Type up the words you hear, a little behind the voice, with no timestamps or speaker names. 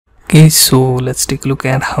Okay, so let's take a look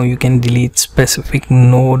at how you can delete specific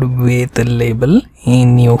node with a label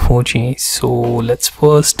in Neo4j. So let's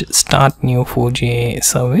first start Neo4j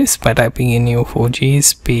service by typing in Neo4j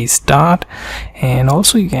space start, and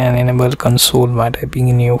also you can enable console by typing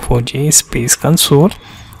in Neo4j space console,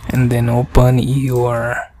 and then open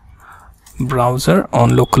your browser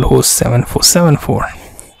on localhost 7474.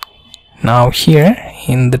 Now here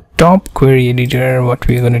in the top query editor, what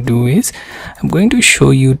we're going to do is I'm going to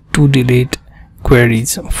show you two delete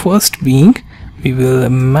queries. First being, we will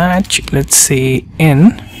match, let's say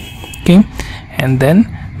n, okay, and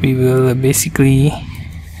then we will basically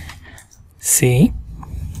say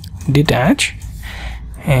detach,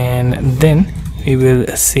 and then we will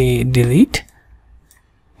say delete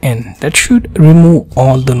n. That should remove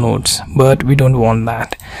all the nodes, but we don't want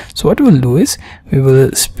that. So what we'll do is we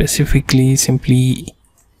will specifically simply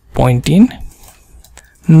point in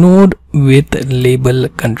node with label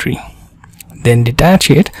country, then detach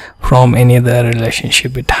it from any other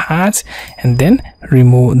relationship it has, and then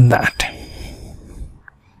remove that.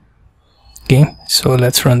 Okay, so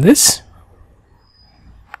let's run this.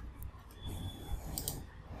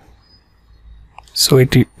 So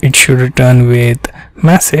it should return with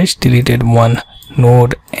message deleted one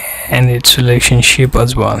node and its relationship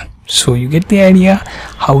as well. So you get the idea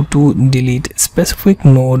how to delete specific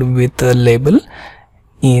node with a label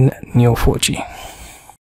in Neo4j.